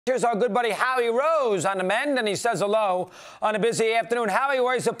Here's our good buddy Howie Rose on the mend, and he says hello on a busy afternoon. Howie,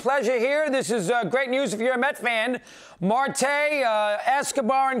 always a pleasure here. This is great news if you're a Met fan. Marte,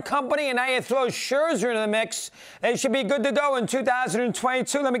 Escobar and company, and now you throw Scherzer into the mix. They should be good to go in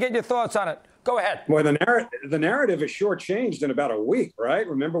 2022. Let me get your thoughts on it. Go ahead. Well, the narrative is shortchanged in about a week, right?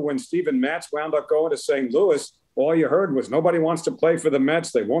 Remember when Steven Matz wound up going to St. Louis? All you heard was nobody wants to play for the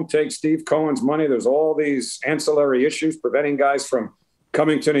Mets. They won't take Steve Cohen's money. There's all these ancillary issues preventing guys from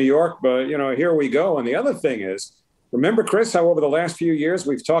coming to New York, but, here we go. And the other thing is, remember, Chris, how over the last few years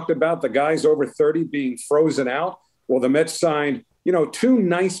we've talked about the guys over 30 being frozen out? Well, the Mets signed, two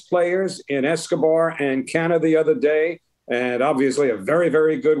nice players in Escobar and Canna the other day, and obviously a very,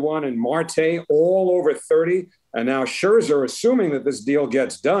 very good one in Marte, all over 30. And now Scherzer, assuming that this deal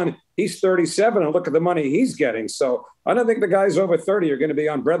gets done, he's 37, and look at the money he's getting. So I don't think the guys over 30 are going to be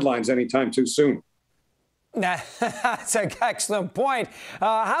on breadlines anytime too soon. That's an excellent point.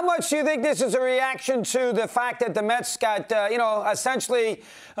 How much do you think this is a reaction to the fact that the Mets got, essentially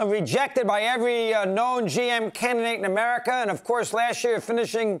rejected by every known GM candidate in America, and of course last year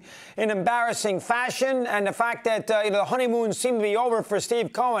finishing in embarrassing fashion, and the fact that the honeymoon seemed to be over for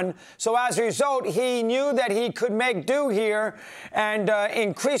Steve Cohen. So as a result, he knew that he could make do here and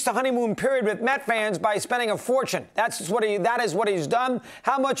increase the honeymoon period with Met fans by spending a fortune. That is what he's done.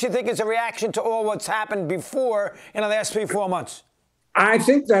 How much do you think is a reaction to all what's happened before in the last 3-4 months? I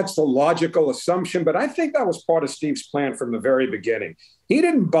think that's the logical assumption, but I think that was part of Steve's plan from the very beginning. He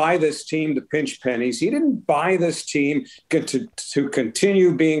didn't buy this team to pinch pennies. He didn't buy this team to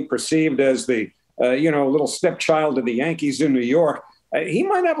continue being perceived as the, little stepchild of the Yankees in New York. He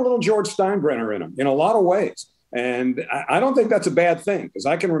might have a little George Steinbrenner in him in a lot of ways. And I don't think that's a bad thing, because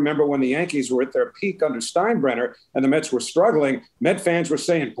I can remember when the Yankees were at their peak under Steinbrenner and the Mets were struggling, Met fans were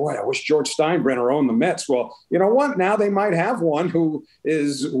saying, boy, I wish George Steinbrenner owned the Mets. Well, you know what? Now they might have one who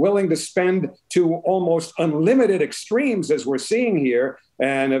is willing to spend to almost unlimited extremes, as we're seeing here.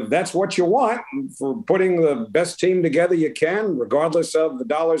 And if that's what you want for putting the best team together you can, regardless of the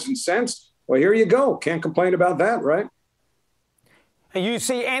dollars and cents, well, here you go. Can't complain about that, right? You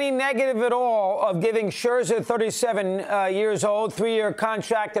see any negative at all of giving Scherzer, 37 years old, 3-year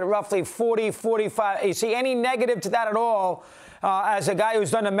contract at roughly 40, 45? You see any negative to that at all as a guy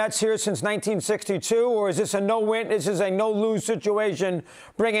who's done the Mets here since 1962? Or is this a no-win? This is a no-lose situation,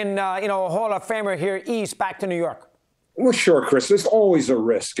 bringing, a Hall of Famer here east back to New York? Well, sure, Chris. There's always a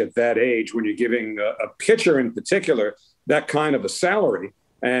risk at that age when you're giving a pitcher in particular that kind of a salary.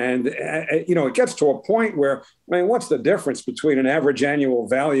 And, it gets to a point where, what's the difference between an average annual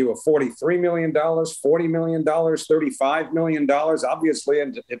value of $43 million, $40 million, $35 million? Obviously,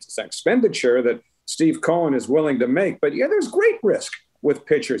 it's an expenditure that Steve Cohen is willing to make. But, there's great risk with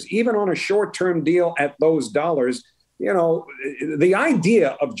pitchers, even on a short-term deal at those dollars. The idea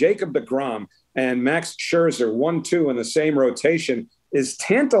of Jacob deGrom and Max Scherzer, 1-2 in the same rotation, is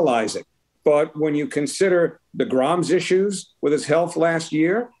tantalizing. But when you consider deGrom's issues with his health last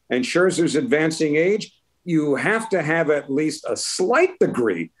year and Scherzer's advancing age, you have to have at least a slight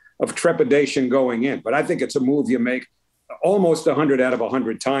degree of trepidation going in. But I think it's a move you make almost 100 out of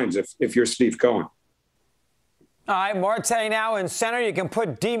 100 times if you're Steve Cohen. All right, Marte now in center. You can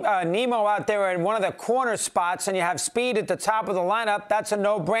put Nemo out there in one of the corner spots, and you have speed at the top of the lineup. That's a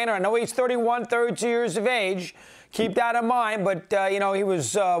no-brainer. I know he's 31, 32 years of age. Keep that in mind. But, he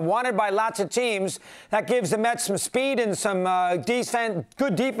was wanted by lots of teams. That gives the Mets some speed and some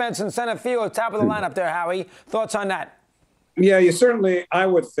good defense in center field, top of the lineup there, Howie. Thoughts on that? Yeah, you certainly, I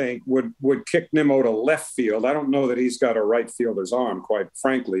would think, would kick Nimmo to left field. I don't know that he's got a right fielder's arm, quite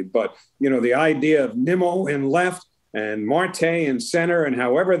frankly. But, the idea of Nimmo in left and Marte in center, and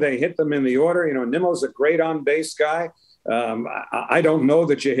however they hit them in the order, Nimmo's a great on-base guy. I don't know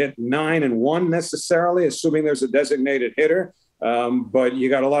that you hit 9 and 1 necessarily, assuming there's a designated hitter. But you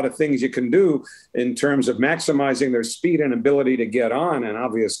got a lot of things you can do in terms of maximizing their speed and ability to get on. And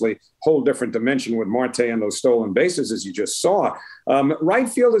obviously, whole different dimension with Marte and those stolen bases, as you just saw. Right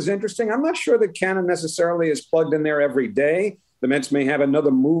field is interesting. I'm not sure that Cannon necessarily is plugged in there every day. The Mets may have another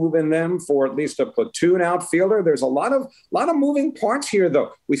move in them for at least a platoon outfielder. There's a lot of moving parts here,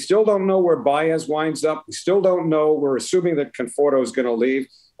 though. We still don't know where Baez winds up. We still don't know. We're assuming that Conforto is going to leave.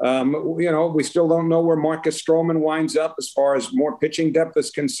 We still don't know where Marcus Stroman winds up as far as more pitching depth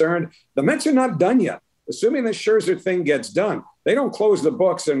is concerned. The Mets are not done yet. Assuming the Scherzer thing gets done, they don't close the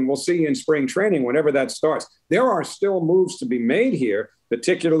books, and we'll see you in spring training whenever that starts. There are still moves to be made here,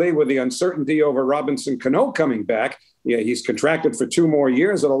 particularly with the uncertainty over Robinson Cano coming back. Yeah, he's contracted for 2 more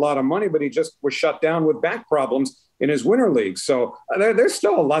years at a lot of money, but he just was shut down with back problems in his winter league. So there's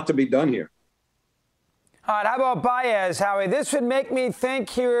still a lot to be done here. All right, how about Baez, Howie? This would make me think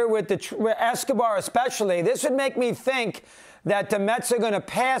here with Escobar especially, this would make me think that the Mets are going to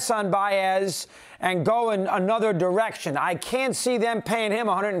pass on Baez and go in another direction. I can't see them paying him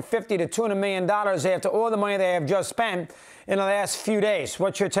 $150 to $200 million after all the money they have just spent in the last few days.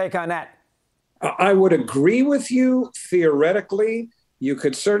 What's your take on that? I would agree with you theoretically. You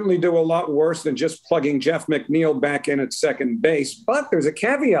could certainly do a lot worse than just plugging Jeff McNeil back in at second base. But there's a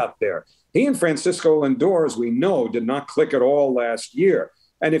caveat there. He and Francisco Lindor, as we know, did not click at all last year.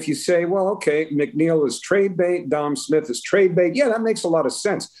 And if you say, well, okay, McNeil is trade bait, Dom Smith is trade bait, yeah, that makes a lot of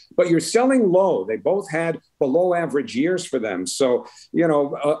sense. But you're selling low. They both had below average years for them. So, you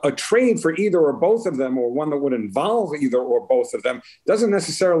know, a trade for either or both of them, or one that would involve either or both of them, doesn't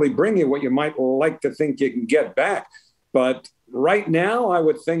necessarily bring you what you might like to think you can get back. But right now, I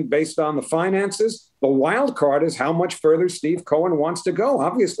would think based on the finances, the wild card is how much further Steve Cohen wants to go.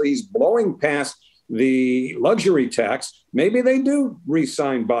 Obviously, he's blowing past the luxury tax. Maybe they do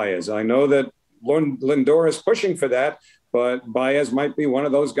re-sign Baez. I know that Lindor is pushing for that, but Baez might be one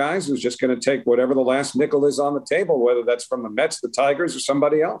of those guys who's just going to take whatever the last nickel is on the table, whether that's from the Mets, the Tigers, or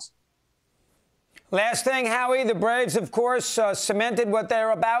somebody else. Last thing, Howie, the Braves, of course, cemented what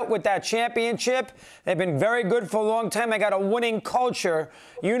they're about with that championship. They've been very good for a long time. They got a winning culture.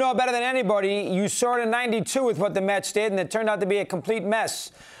 You know better than anybody. You saw it in '92 with what the Mets did, and it turned out to be a complete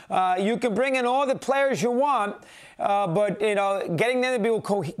mess. You can bring in all the players you want, but you know, getting them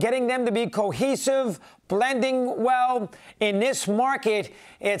to be cohesive, blending well in this market,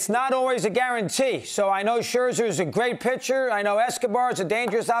 it's not always a guarantee. So I know Scherzer is a great pitcher. I know Escobar is a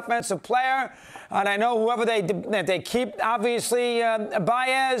dangerous offensive player. And I know whoever they keep, obviously,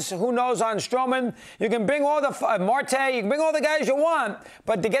 Baez, who knows on Stroman. You can bring all the Marte, you can bring all the guys you want,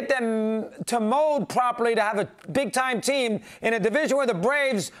 but to get them to mold properly to have a big-time team in a division where the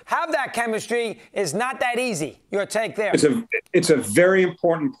Braves have that chemistry is not that easy. Your take there. It's a very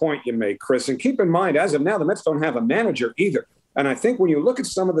important point you make, Chris. And keep in mind, as of now, the Mets don't have a manager either. And I think when you look at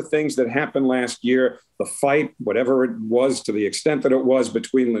some of the things that happened last year, the fight, whatever it was, to the extent that it was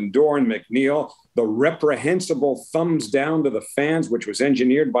between Lindor and McNeil, the reprehensible thumbs down to the fans, which was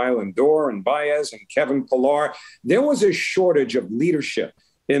engineered by Lindor and Baez and Kevin Pillar, there was a shortage of leadership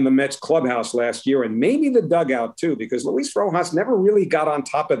in the Mets clubhouse last year, and maybe the dugout too, because Luis Rojas never really got on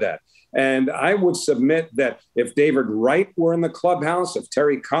top of that. And I would submit that if David Wright were in the clubhouse, if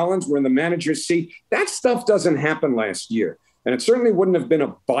Terry Collins were in the manager's seat, that stuff doesn't happen last year. And it certainly wouldn't have been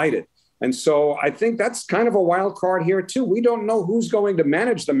abided. And so I think that's kind of a wild card here, too. We don't know who's going to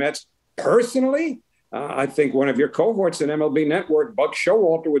manage the Mets. Personally, I think one of your cohorts in MLB Network, Buck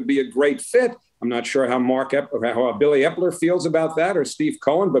Showalter, would be a great fit. I'm not sure how how Billy Epler feels about that, or Steve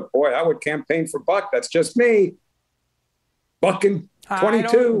Cohen, but boy, I would campaign for Buck. That's just me. Buck in 22.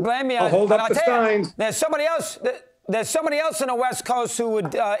 I don't blame you. I'll hold up the signs. There's somebody else. There's somebody else in the West Coast who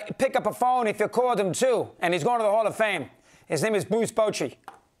would pick up a phone if you called him, too, and he's going to the Hall of Fame. His name is Bruce Bochy.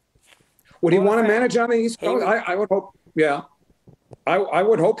 Would he want to manage on the East Coast? I would hope, yeah. I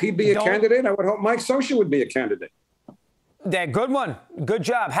would hope he'd be a candidate. I would hope Mike Scioscia would be a candidate. Good one. Good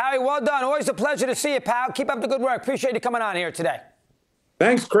job. Howie, well done. Always a pleasure to see you, pal. Keep up the good work. Appreciate you coming on here today.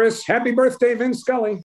 Thanks, Chris. Happy birthday, Vin Scully.